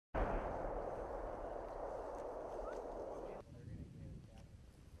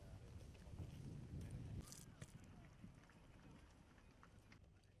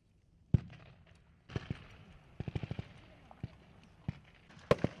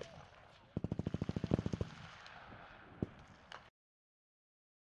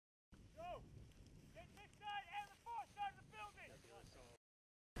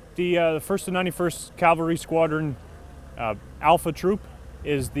The 1st and 91st Cavalry Squadron Alpha Troop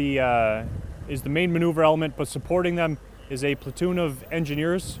is the main maneuver element, but supporting them is a platoon of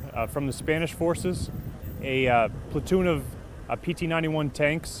engineers from the Spanish forces, a platoon of PT-91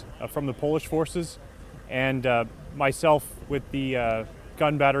 tanks from the Polish forces, and myself with the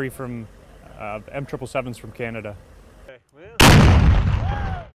gun battery from M777s from Canada. Okay, well.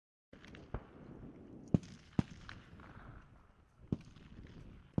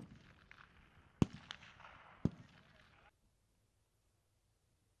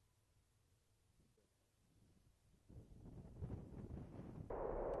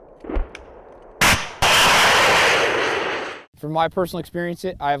 From my personal experience,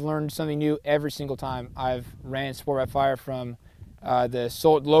 I've learned something new every single time I've ran support by fire from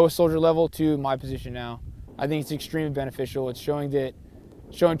the lowest soldier level to my position now. I think it's extremely beneficial. It's showing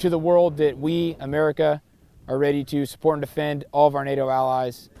to the world that we, America, are ready to support and defend all of our NATO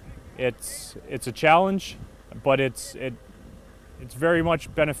allies. It's a challenge, but it's very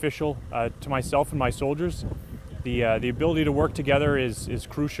much beneficial to myself and my soldiers. The ability to work together is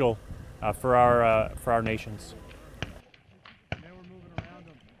crucial for our nations.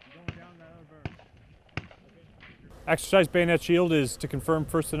 Exercise Bayonet Shield is to confirm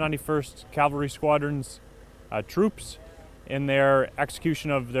 1st and 91st Cavalry Squadron's troops in their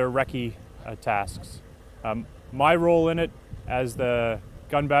execution of their recce tasks. My role in it as the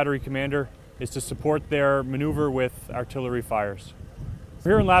gun battery commander is to support their maneuver with artillery fires.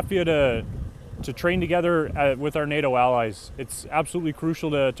 We're here in Latvia to train together with our NATO allies. It's absolutely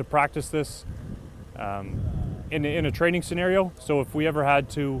crucial to practice this in a training scenario, so if we ever had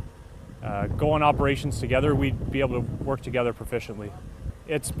to go on operations together, we'd be able to work together proficiently.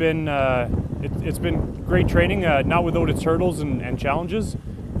 It's been great training, not without its hurdles and challenges,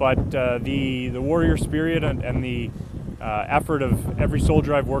 but the warrior spirit and the effort of every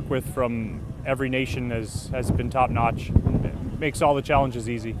soldier I've worked with from every nation has been top notch. It makes all the challenges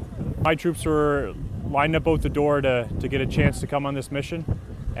easy. My troops were lined up out the door to get a chance to come on this mission,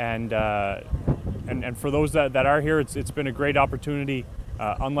 and for those that are here, it's been a great opportunity.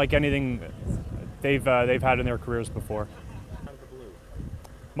 Unlike anything they've had in their careers before.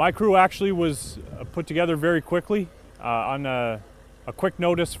 My crew actually was put together very quickly on a quick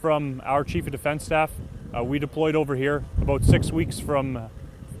notice from our Chief of Defense Staff. We deployed over here about 6 weeks from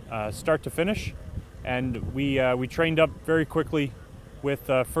start to finish, and we trained up very quickly with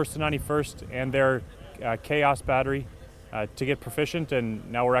 1st and 91st and their Chaos battery to get proficient,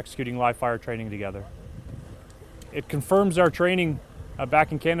 and now we're executing live fire training together. It confirms our training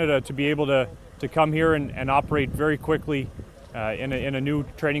back in Canada to be able to come here and operate very quickly in a new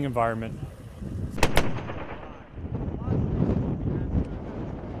training environment.